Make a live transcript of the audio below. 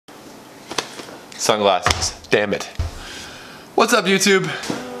Sunglasses. Damn it. What's up, YouTube?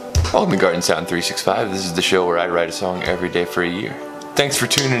 Welcome to Garden Sound 365. This is the show where I write a song every day for a year. Thanks for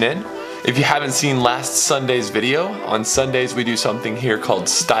tuning in. If you haven't seen last Sunday's video, on Sundays we do something here called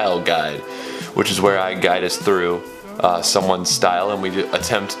Style Guide, which is where I guide us through someone's style and we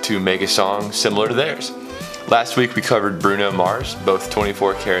attempt to make a song similar to theirs. Last week we covered Bruno Mars, both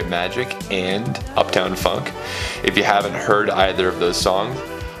 24 Karat Magic and Uptown Funk. If you haven't heard either of those songs,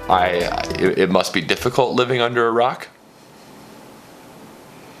 it must be difficult living under a rock.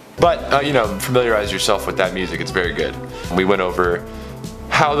 But, you know, familiarize yourself with that music, it's very good. We went over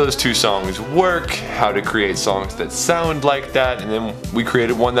how those two songs work, how to create songs that sound like that, and then we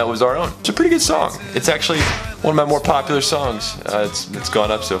created one that was our own. It's a pretty good song. It's actually one of my more popular songs. It's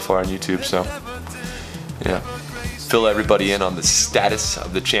gone up so far on YouTube, so yeah. Fill everybody in on the status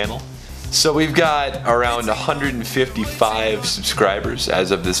of the channel. So we've got around 155 subscribers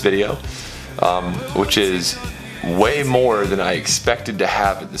as of this video, which is way more than I expected to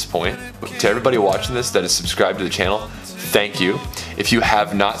have at this point. To everybody watching this that is subscribed to the channel, thank you. If you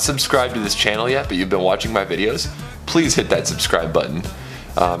have not subscribed to this channel yet, but you've been watching my videos, please hit that subscribe button.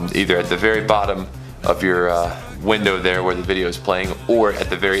 Either at the very bottom of your window there where the video is playing, or at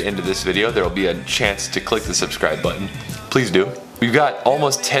the very end of this video, there will be a chance to click the subscribe button. Please do. We've got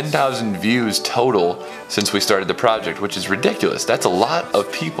almost 10,000 views total since we started the project, which is ridiculous. That's a lot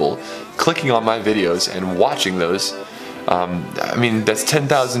of people clicking on my videos and watching those. I mean, that's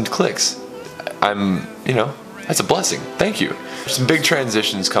 10,000 clicks. You know, that's a blessing. Thank you. There's some big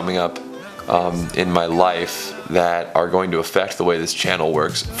transitions coming up in my life that are going to affect the way this channel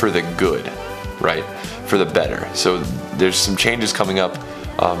works for the good, right? For the better. So there's some changes coming up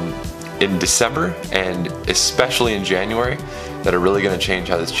in December and especially in January that are really going to change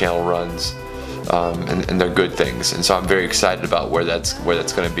how this channel runs, and they're good things. And so I'm very excited about where that's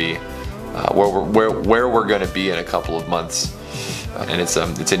going to be, where we're going to be in a couple of months. And it's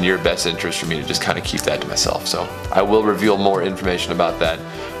in your best interest for me to just kind of keep that to myself. So I will reveal more information about that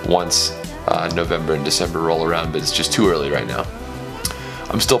once November and December roll around, but it's just too early right now.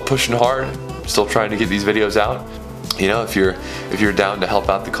 I'm still pushing hard, still trying to get these videos out. You know, if you're down to help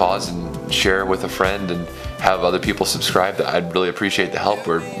out the cause and share with a friend and have other people subscribe, I'd really appreciate the help.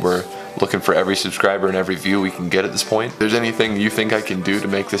 We're looking for every subscriber and every view we can get at this point. If there's anything you think I can do to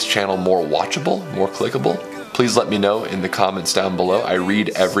make this channel more watchable, more clickable, please let me know in the comments down below. I read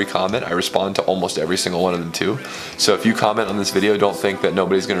every comment. I respond to almost every single one of them too. So if you comment on this video, don't think that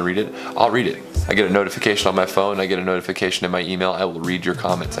nobody's gonna read it. I'll read it. I get a notification on my phone, I get a notification in my email. I will read your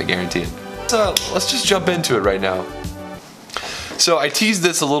comments, I guarantee it. So let's just jump into it right now. So I teased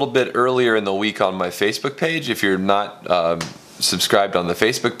this a little bit earlier in the week on my Facebook page. If you're not subscribed on the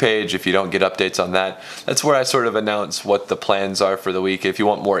Facebook page, if you don't get updates on that, that's where I sort of announce what the plans are for the week. If you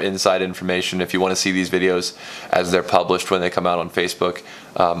want more inside information, if you want to see these videos as they're published when they come out on Facebook,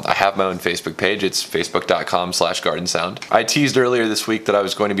 I have my own Facebook page. It's facebook.com/GARDNSOUND. I teased earlier this week that I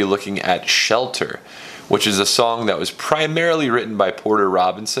was going to be looking at Shelter, which is a song that was primarily written by Porter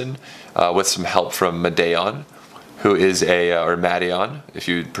Robinson with some help from Madeon, who is or Madeon, if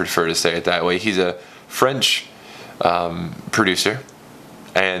you prefer to say it that way. He's a French producer.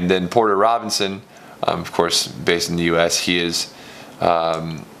 And then Porter Robinson, of course, based in the US, he is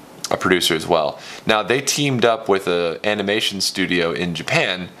a producer as well. Now, they teamed up with an animation studio in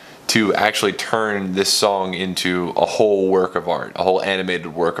Japan to actually turn this song into a whole work of art, a whole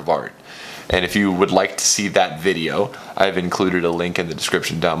animated work of art. And if you would like to see that video, I've included a link in the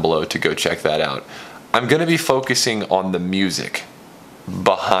description down below to go check that out. I'm going to be focusing on the music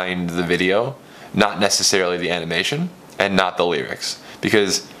behind the video, not necessarily the animation and not the lyrics,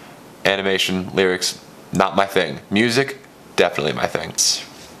 because animation, lyrics, not my thing. Music, definitely my thing. Let's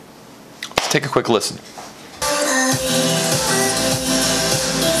take a quick listen.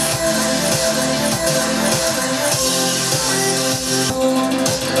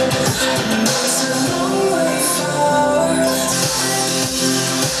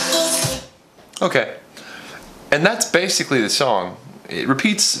 Okay, and that's basically the song. It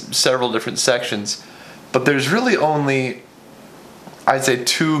repeats several different sections, but there's really only, I'd say,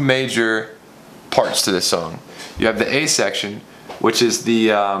 two major parts to this song. You have the A section, which is the,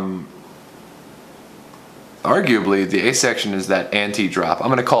 arguably the A section is that anti-drop. I'm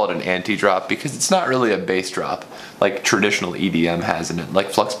going to call it an anti-drop because it's not really a bass drop like traditional EDM has in it,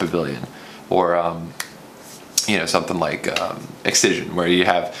 like Flux Pavilion, or you know, something like Excision, where you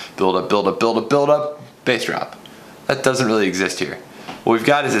have build up, build up, build up, build up, bass drop. That doesn't really exist here. What we've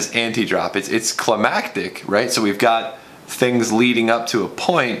got is this anti-drop. It's climactic, right? So we've got things leading up to a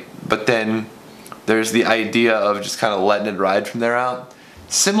point, but then there's the idea of just kind of letting it ride from there out.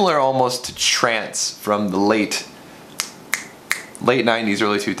 similar almost to trance from the late 90s,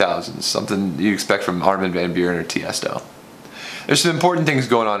 early 2000s, something you expect from Armin van Buuren or Tiesto. There's some important things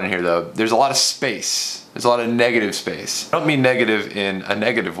going on in here though. There's a lot of space. There's a lot of negative space. I don't mean negative in a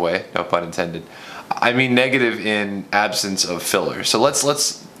negative way, no pun intended. I mean negative in absence of filler. So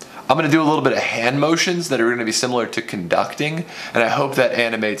I'm gonna do a little bit of hand motions that are gonna be similar to conducting, and I hope that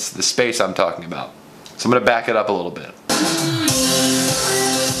animates the space I'm talking about. So I'm gonna back it up a little bit.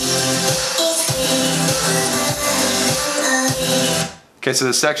 Okay, so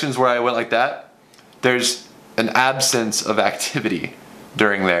the sections where I went like that, there's an absence of activity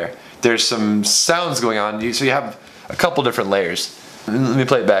during there. There's some sounds going on, so you have a couple different layers. Let me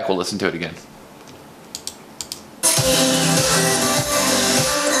play it back, we'll listen to it again.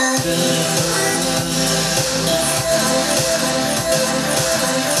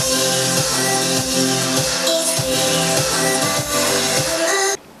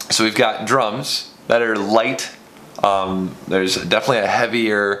 So we've got drums that are light. There's definitely a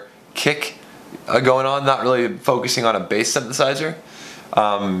heavier kick going on, not really focusing on a bass synthesizer.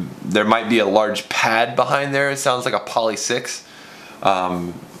 There might be a large pad behind there. It sounds like a Poly 6,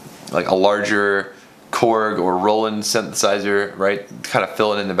 like a larger Korg or Roland synthesizer, right? Kind of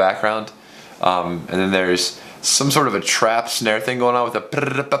filling in the background. And then there's some sort of a trap snare thing going on with a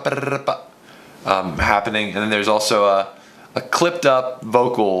happening. And then there's also a clipped up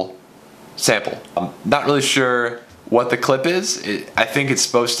vocal sample. I'm not really sure what the clip is. I think it's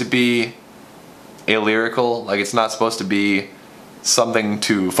supposed to be a lyrical, like it's not supposed to be something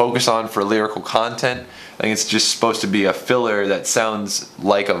to focus on for lyrical content. I think it's just supposed to be a filler that sounds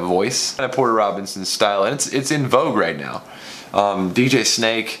like a voice. Kind of Porter Robinson style, and it's in vogue right now. DJ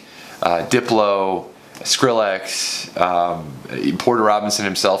Snake, Diplo, Skrillex, Porter Robinson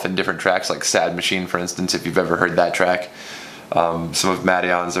himself in different tracks like Sad Machine, for instance, if you've ever heard that track. Some of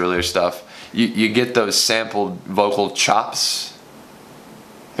Madeon's earlier stuff. You get those sampled vocal chops.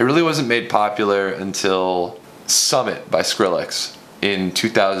 It really wasn't made popular until Summit by Skrillex in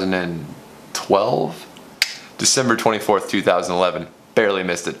 2012? December 24th, 2011. Barely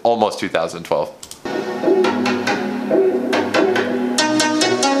missed it. Almost 2012.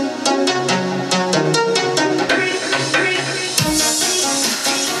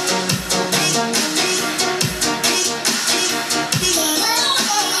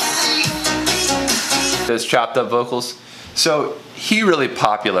 Those chopped up vocals. So he really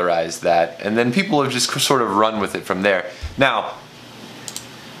popularized that, and then people have just sort of run with it from there. Now,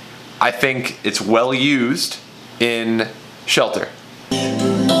 I think it's well used in Shelter.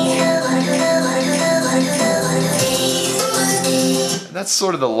 And that's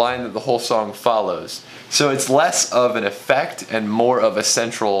sort of the line that the whole song follows. So it's less of an effect and more of a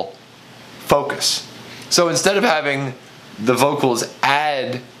central focus. So instead of having the vocals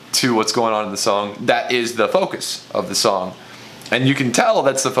add to what's going on in the song, that is the focus of the song. And you can tell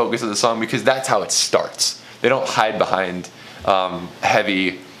that's the focus of the song because that's how it starts. They don't hide behind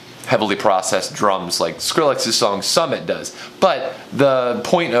heavily processed drums like Skrillex's song Summit does. But the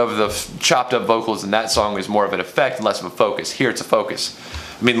point of the chopped up vocals in that song is more of an effect and less of a focus. Here it's a focus.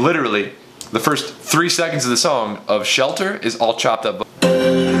 I mean, literally, the first 3 seconds of the song of Shelter is all chopped up.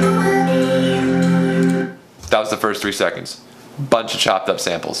 That was the first 3 seconds. Bunch of chopped up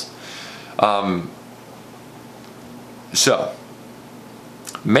samples. So,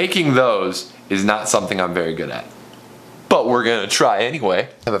 making those is not something I'm very good at. But we're gonna try anyway.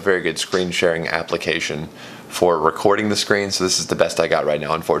 I have a very good screen sharing application for recording the screen, so this is the best I got right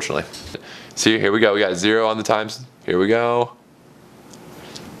now, unfortunately. See, here we go. We got 0 on the times. Here we go.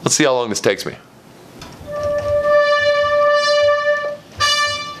 Let's see how long this takes me.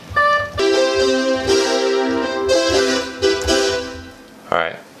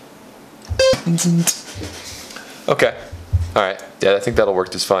 Alright. Okay. Alright. Yeah, I think that'll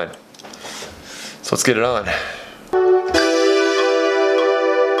work just fine. So let's get it on.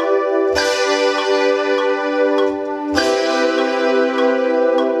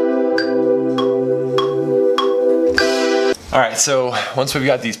 Alright, so once we've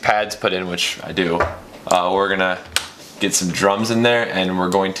got these pads put in, which I do, we're gonna get some drums in there and we're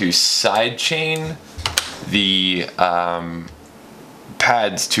going to sidechain the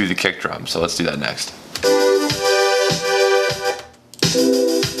pads to the kick drum. So let's do that next.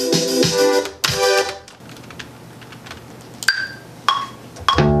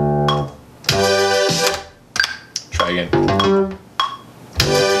 Try again.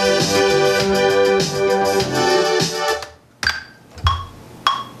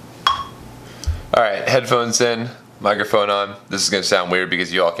 Alright, headphones in, microphone on. This is going to sound weird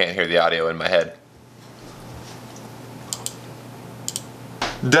because you all can't hear the audio in my head.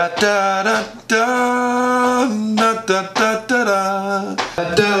 Da da da da da da da da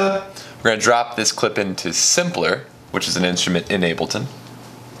da da. We're gonna drop this clip into Simpler, which is an instrument in Ableton.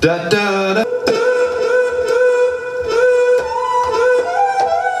 Da da da da.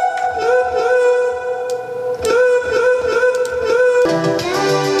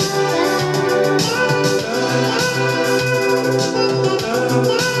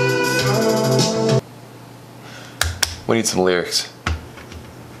 We need some lyrics.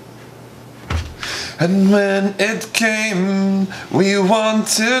 And when it came, we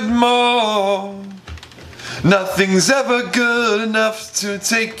wanted more. Nothing's ever good enough to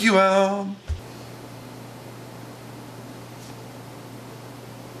take you out.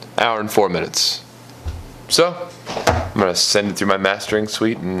 Hour and 4 minutes. So, I'm gonna send it through my mastering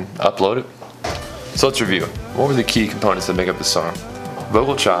suite and upload it. So let's review. What were the key components that make up the song?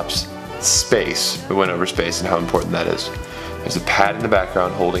 Vocal chops, space. We went over space and how important that is. There's a pad in the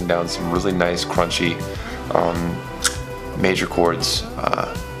background holding down some really nice, crunchy major chords.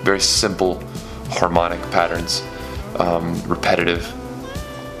 Very simple harmonic patterns, repetitive,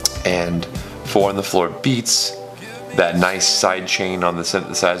 and 4 on the floor beats. That nice side chain on the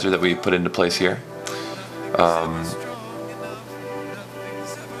synthesizer that we put into place here.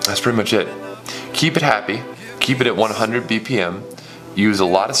 That's pretty much it. Keep it happy. Keep it at 100 BPM. Use a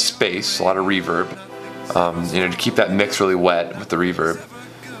lot of space, a lot of reverb. To keep that mix really wet with the reverb.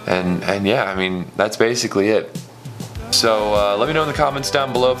 And yeah, I mean, that's basically it. So let me know in the comments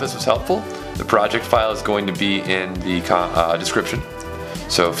down below if this was helpful. The project file is going to be in the description.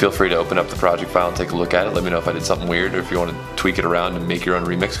 So feel free to open up the project file and take a look at it. Let me know if I did something weird, or if you want to tweak it around and make your own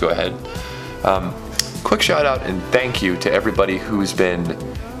remix, go ahead. Quick shout out and thank you to everybody who's been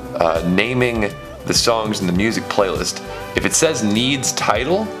naming the songs in the music playlist. If it says needs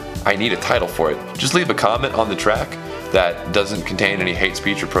title, I need a title for it. Just leave a comment on the track that doesn't contain any hate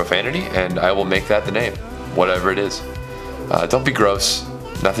speech or profanity, and I will make that the name, whatever it is. Don't be gross.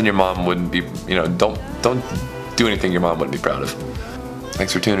 Nothing your mom wouldn't be, don't do anything your mom wouldn't be proud of.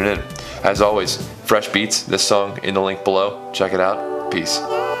 Thanks for tuning in. As always, fresh beats, this song in the link below. Check it out. Peace.